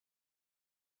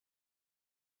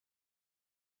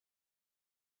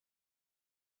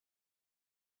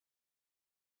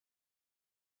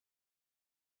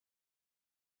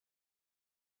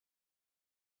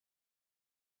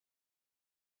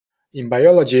In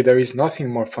biology, there is nothing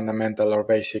more fundamental or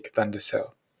basic than the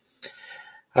cell.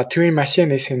 A Turing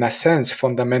machine is in a sense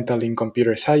fundamental in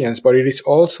computer science, but it is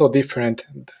also different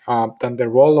than the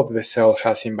role of the cell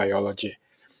has in biology.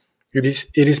 It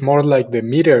is more like the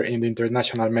meter in the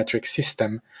International Metric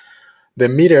System. The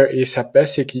meter is a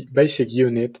basic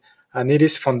unit, and it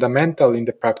is fundamental in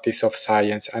the practice of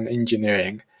science and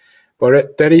engineering.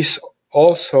 But there is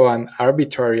also an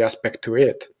arbitrary aspect to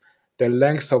it. The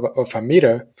length of a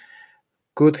meter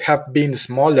could have been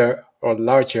smaller or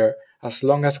larger as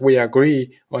long as we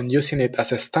agree on using it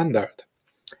as a standard.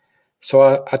 So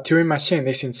a Turing machine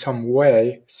is in some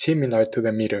way similar to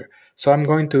the meter. So I'm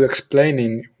going to explain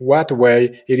in what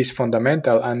way it is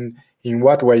fundamental and in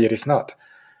what way it is not.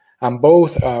 And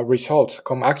both results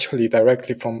come actually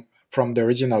directly from the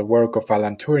original work of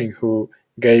Alan Turing, who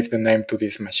gave the name to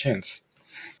these machines.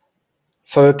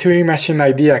 So the Turing machine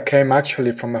idea came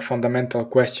actually from a fundamental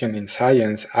question in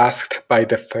science asked by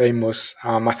the famous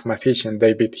mathematician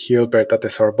David Hilbert at the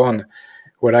Sorbonne,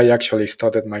 where I actually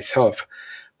studied myself,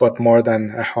 but more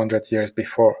than 100 years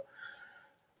before.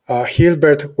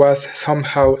 Hilbert was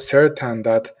somehow certain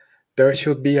that there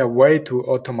should be a way to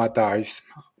automatize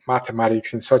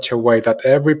mathematics in such a way that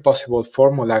every possible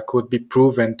formula could be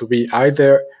proven to be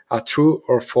either a true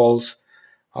or false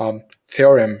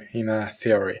theorem in a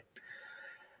theory.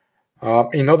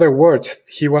 In other words,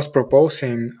 he was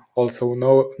proposing,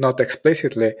 although not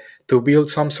explicitly, to build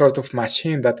some sort of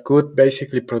machine that could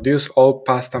basically produce all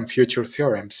past and future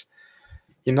theorems.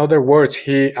 In other words,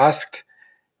 he asked,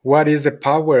 what is the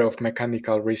power of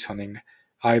mechanical reasoning,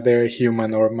 either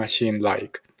human or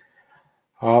machine-like?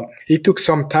 It took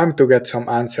some time to get some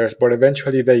answers, but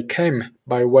eventually they came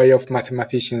by way of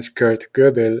mathematicians Kurt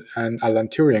Gödel and Alan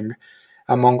Turing,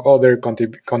 among other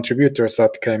contributors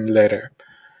that came later.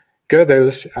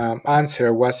 Gödel's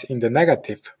answer was in the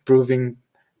negative, proving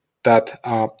that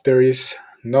there is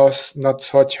not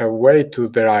such a way to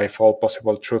derive all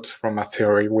possible truths from a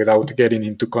theory without getting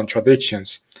into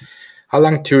contradictions.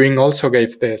 Alan Turing also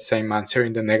gave the same answer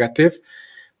in the negative,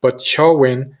 but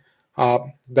showing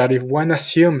that if one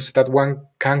assumes that one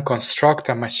can construct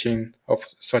a machine of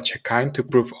such a kind to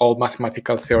prove all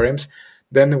mathematical theorems,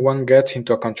 then one gets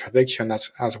into a contradiction,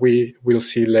 as we will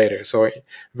see later. So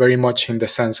very much in the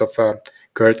sense of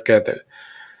Kurt Gödel.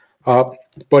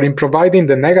 But in providing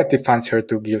the negative answer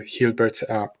to Hilbert's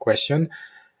question,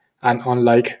 and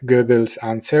unlike Gödel's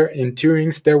answer, in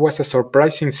Turing's there was a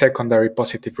surprising secondary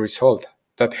positive result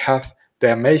that had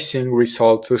the amazing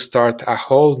result to start a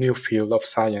whole new field of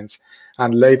science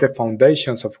and lay the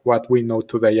foundations of what we know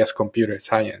today as computer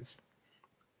science.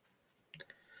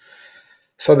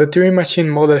 So the Turing machine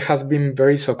model has been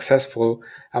very successful,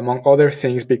 among other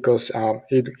things, because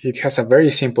it has a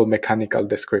very simple mechanical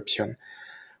description.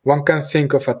 One can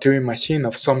think of a Turing machine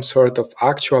of some sort of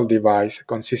actual device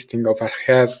consisting of a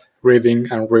head reading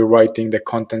and rewriting the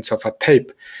contents of a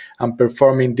tape and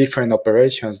performing different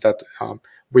operations that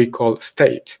we call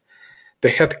states. The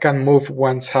head can move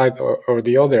one side or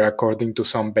the other according to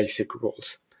some basic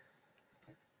rules.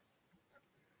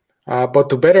 But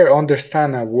to better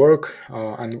understand and work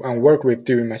with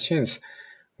Turing machines,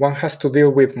 one has to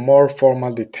deal with more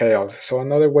formal details. So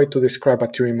another way to describe a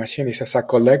Turing machine is as a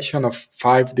collection of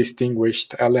 5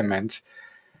 distinguished elements,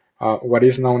 what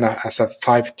is known as a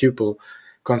 5-tuple,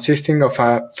 consisting of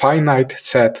a finite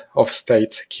set of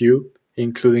states Q,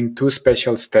 including 2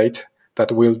 special states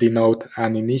that will denote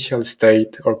an initial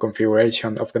state or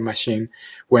configuration of the machine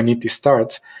when it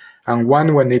starts, and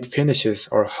one when it finishes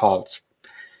or halts.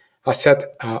 A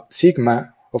set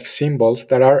sigma of symbols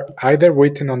that are either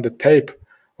written on the tape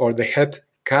or the head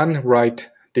can write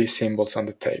these symbols on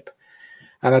the tape.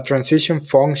 And a transition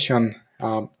function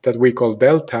that we call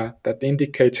delta that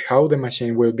indicates how the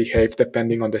machine will behave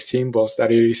depending on the symbols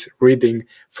that it is reading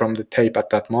from the tape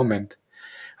at that moment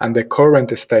and the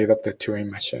current state of the Turing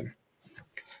machine.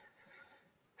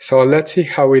 So let's see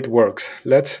how it works.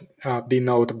 Let's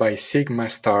denote by sigma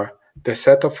star the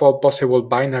set of all possible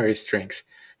binary strings.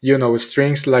 You know,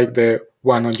 strings like the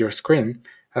one on your screen,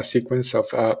 a sequence of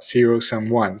zeros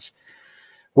and ones.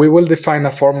 We will define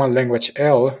a formal language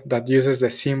L that uses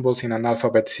the symbols in an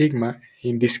alphabet sigma,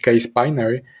 in this case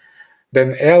binary.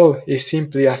 Then L is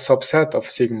simply a subset of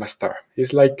sigma star.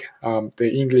 It's like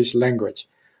the English language.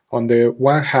 On the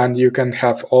one hand, you can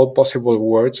have all possible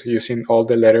words using all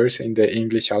the letters in the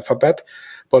English alphabet,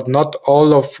 but not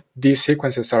all of these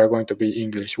sequences are going to be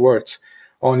English words,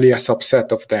 only a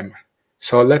subset of them.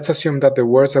 So let's assume that the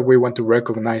words that we want to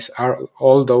recognize are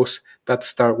all those that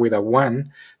start with a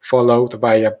 1, followed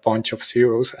by a bunch of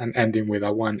zeros and ending with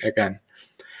a 1 again.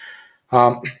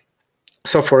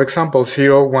 So for example,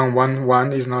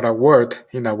 0111 is not a word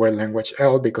in our language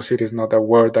L because it is not a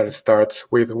word that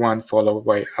starts with 1 followed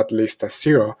by at least a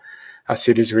 0, as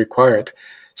it is required.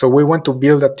 So we want to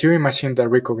build a Turing machine that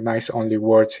recognizes only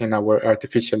words in our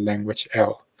artificial language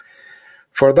L.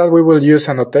 For that, we will use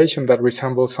a notation that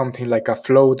resembles something like a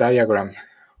flow diagram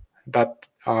that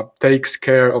takes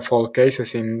care of all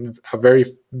cases in a very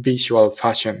visual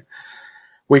fashion.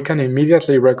 We can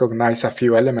immediately recognize a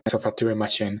few elements of a Turing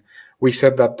machine. We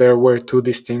said that there were two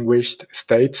distinguished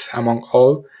states among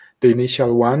all, the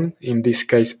initial one, in this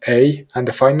case A, and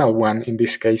the final one, in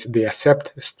this case the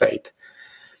accept state.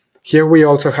 Here we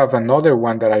also have another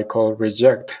one that I call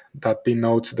reject, that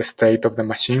denotes the state of the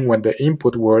machine when the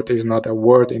input word is not a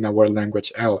word in our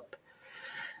language L.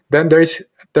 Then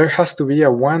there has to be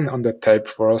a 1 on the tape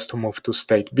for us to move to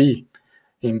state B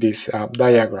in this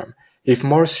diagram. If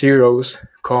more zeros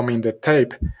come in the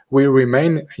tape, we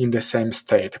remain in the same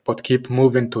state, but keep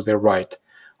moving to the right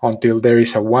until there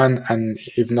is a 1 and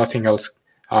if nothing else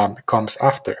comes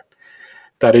after.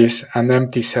 That is, an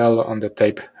empty cell on the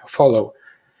tape follow.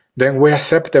 Then we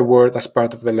accept the word as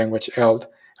part of the language L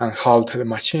and halt the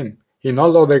machine. In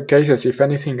all other cases, if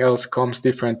anything else comes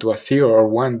different to a 0 or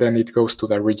 1, then it goes to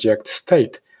the reject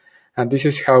state. And this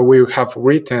is how we have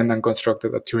written and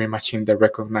constructed a Turing machine that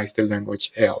recognizes the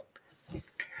language L.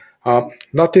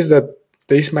 Notice that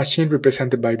this machine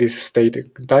represented by this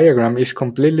state diagram is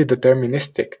completely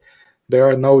deterministic. There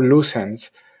are no loose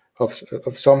ends of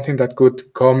something that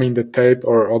could come in the tape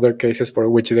or other cases for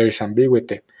which there is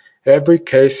ambiguity. Every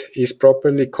case is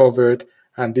properly covered,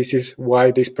 and this is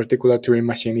why this particular Turing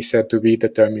machine is said to be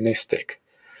deterministic.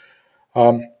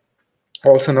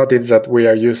 Also notice that we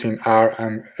are using R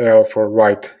and L for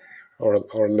right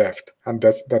or left, and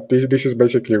this is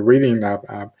basically reading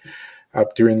a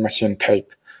Turing machine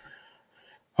tape.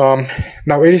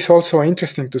 Now it is also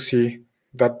interesting to see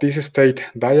that this state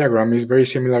diagram is very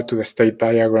similar to the state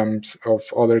diagrams of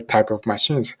other type of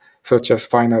machines, such as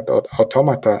finite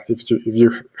automata, if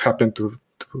you happen to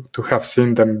have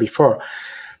seen them before.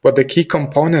 But the key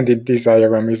component in this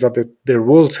diagram is that the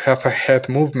rules have a head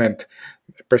movement,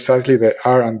 precisely the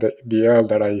R and the L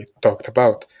that I talked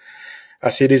about,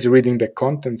 as it is reading the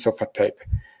contents of a tape.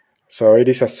 So it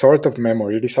is a sort of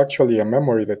memory. It is actually a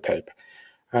memory, the tape.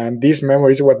 And this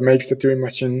memory is what makes the Turing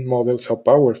machine model so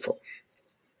powerful.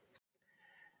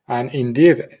 And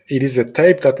indeed, it is the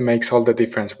tape that makes all the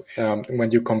difference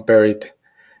when you compare it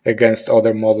against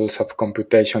other models of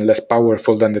computation less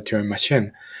powerful than the Turing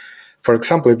machine. For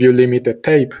example, if you limit the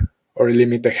tape or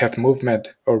limit the head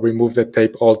movement or remove the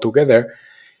tape altogether,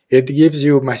 it gives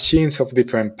you machines of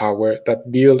different power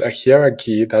that build a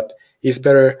hierarchy that is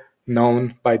better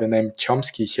known by the name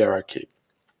Chomsky hierarchy.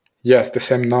 Yes, the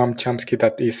same Noam Chomsky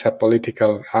that is a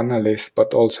political analyst,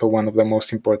 but also one of the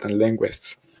most important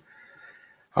linguists.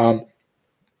 So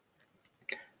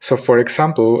for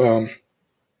example,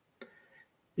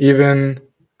 even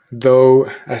though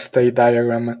a state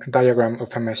diagram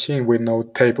of a machine with no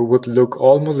tape would look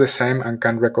almost the same and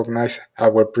can recognize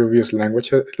our previous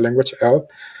language L,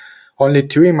 only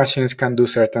Turing machines can do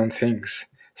certain things,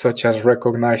 such as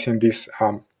recognizing these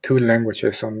two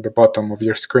languages on the bottom of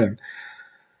your screen.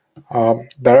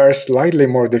 That are slightly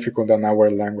more difficult than our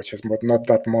languages, but not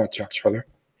that much actually.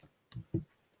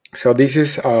 So this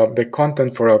is the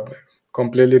content for a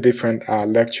completely different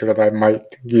lecture that I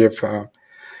might give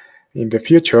in the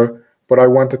future, but I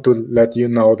wanted to let you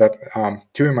know that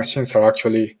Turing machines are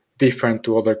actually different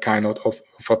to other kind of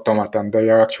automaton. They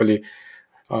are actually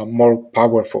more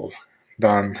powerful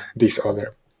than these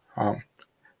other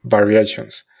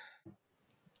variations.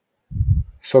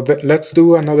 So let's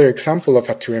do another example of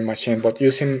a Turing machine, but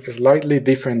using slightly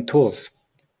different tools.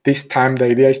 This time the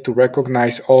idea is to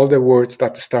recognize all the words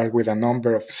that start with a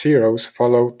number of zeros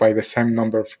followed by the same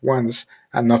number of ones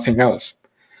and nothing else.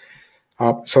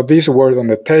 So this word on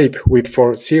the tape with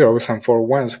 4 zeros and 4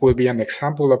 ones will be an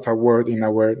example of a word in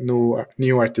our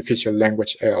new artificial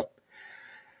language L.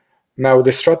 Now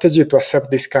the strategy to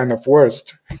accept this kind of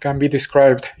words can be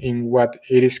described in what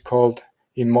it is called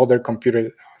in modern computer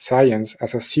science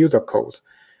as a pseudocode.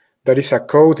 That is a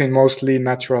code in mostly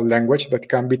natural language that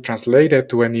can be translated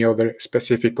to any other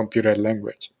specific computer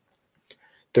language.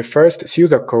 The first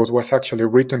pseudocode was actually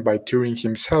written by Turing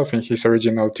himself in his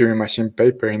original Turing machine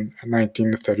paper in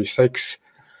 1936.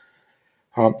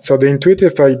 So the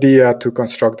intuitive idea to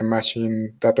construct a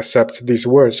machine that accepts these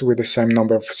words with the same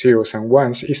number of zeros and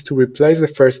ones is to replace the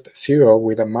first zero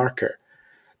with a marker,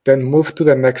 then move to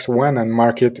the next one and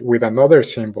mark it with another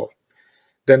symbol.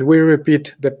 Then we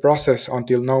repeat the process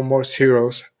until no more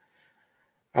zeros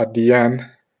at the end.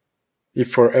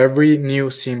 If for every new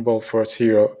symbol for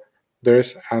zero,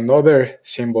 there's another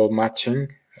symbol matching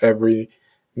every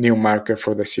new marker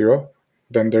for the 0.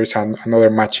 Then there's another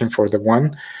matching for the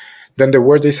 1. Then the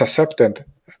word is accepted,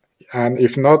 and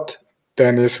if not,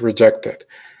 then it's rejected.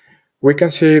 We can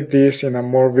see this in a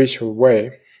more visual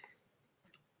way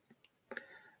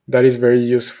that is very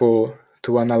useful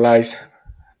to analyze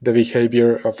the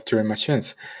behavior of Turing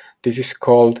machines. This is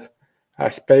called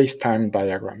a space-time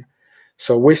diagram.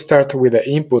 So we start with the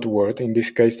input word, in this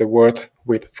case the word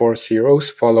with 4 zeros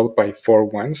followed by 4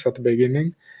 ones at the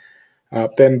beginning.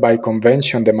 Then by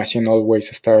convention, the machine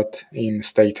always starts in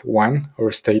state 1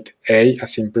 or state A,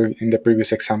 as in the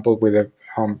previous example with the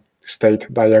state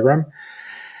diagram.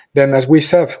 Then, as we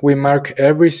said, we mark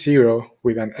every 0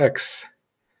 with an X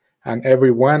and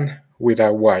every 1 with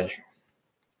a Y.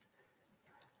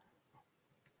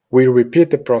 We repeat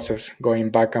the process going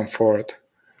back and forth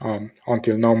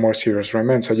until no more zeros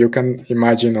remain. So you can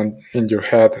imagine in your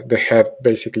head, the head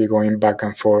basically going back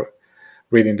and forth,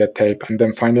 reading the tape, and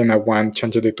then finding a 1,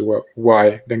 changing it to a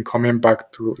Y, then coming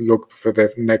back to look for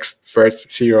the next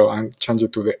first 0 and change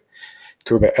it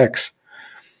to the X.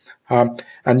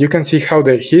 And you can see how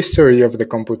the history of the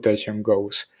computation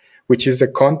goes, which is the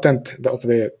content of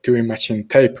the Turing machine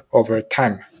tape over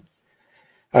time.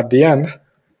 At the end,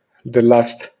 the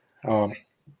last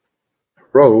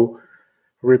row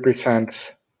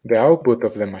represents the output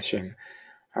of the machine.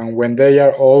 And when they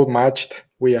are all matched,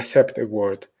 we accept a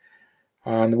word.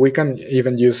 And we can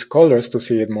even use colors to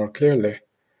see it more clearly.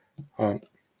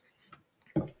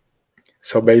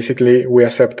 So basically, we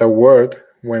accept a word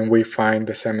when we find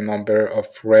the same number of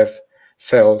red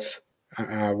cells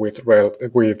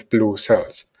with blue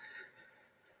cells.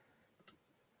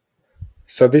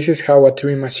 So this is how a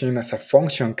Turing machine as a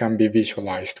function can be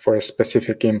visualized for a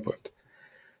specific input.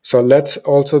 So let's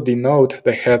also denote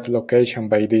the head location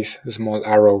by this small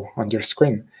arrow on your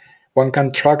screen. One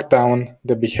can track down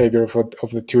the behavior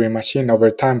of the Turing machine over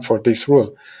time for this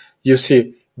rule. You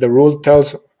see, the rule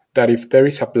tells that if there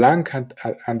is a blank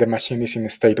and the machine is in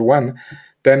state 1,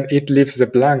 then it leaves the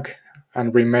blank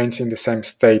and remains in the same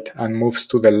state and moves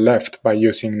to the left by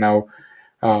using now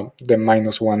the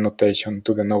 -1 notation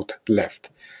to denote left.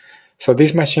 So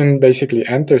this machine basically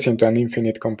enters into an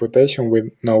infinite computation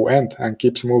with no end and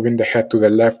keeps moving the head to the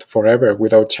left forever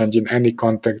without changing any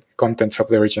contents of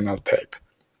the original tape.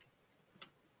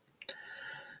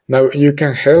 Now you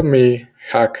can help me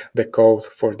hack the code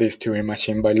for this Turing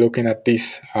machine by looking at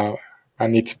this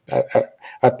and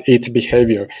at its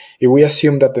behavior. If we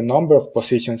assume that the number of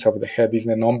positions of the head is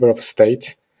the number of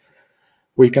states,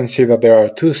 we can see that there are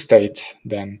 2 states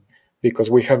then, because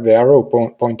we have the arrow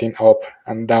pointing up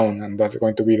and down, and that's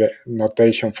going to be the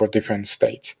notation for different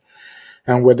states.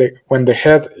 And when the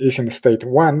head is in state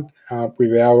 1,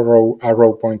 with the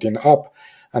arrow pointing up,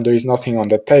 and there is nothing on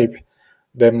the tape,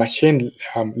 the machine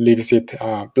leaves it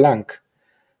blank,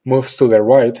 moves to the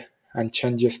right, and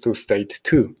changes to state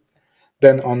 2.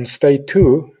 Then on state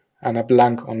 2, and a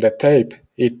blank on the tape,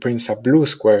 it prints a blue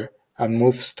square and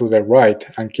moves to the right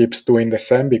and keeps doing the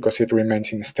same because it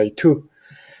remains in state 2.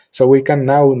 So we can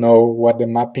now know what the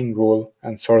mapping rule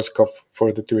and source code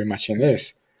for the Turing machine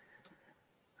is.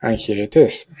 And here it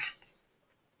is.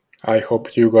 I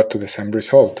hope you got to the same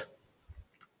result.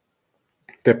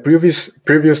 The previous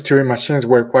Turing machines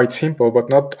were quite simple, but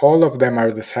not all of them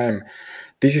are the same.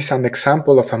 This is an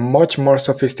example of a much more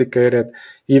sophisticated,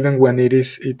 even when it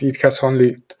has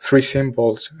only 3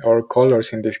 symbols or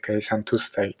colors in this case and 2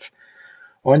 states.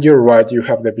 On your right, you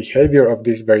have the behavior of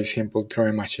this very simple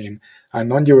Turing machine,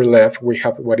 and on your left, we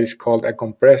have what is called a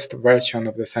compressed version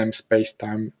of the same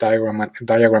space-time diagram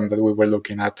that we were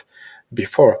looking at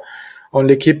before,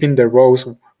 only keeping the rows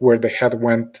where the head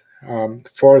went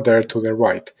further to the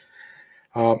right.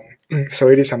 So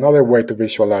it is another way to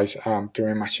visualize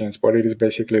Turing machines, but it is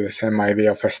basically the same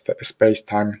idea of a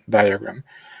space-time diagram.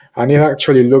 And it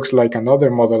actually looks like another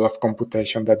model of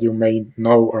computation that you may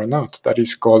know or not, that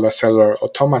is called a cellular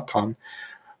automaton,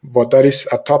 but that is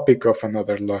a topic of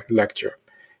another lecture.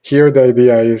 Here the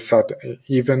idea is that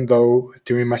even though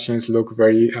Turing machines look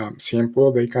very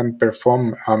simple, they can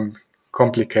perform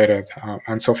complicated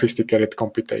and sophisticated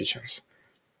computations.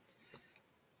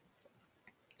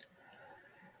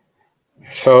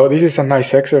 So this is a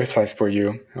nice exercise for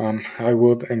you. I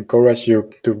would encourage you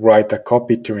to write a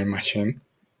copy Turing machine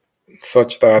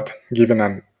such that given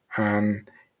an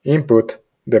input,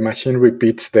 the machine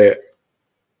repeats the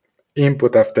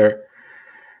input after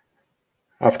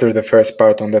the first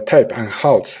part on the tape and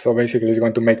halts. So basically it's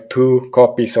going to make 2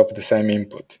 copies of the same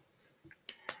input.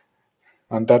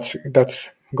 And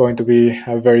that's going to be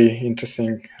a very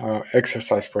interesting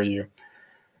exercise for you.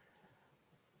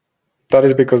 That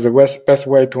is because the best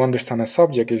way to understand a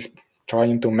subject is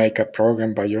trying to make a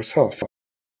program by yourself.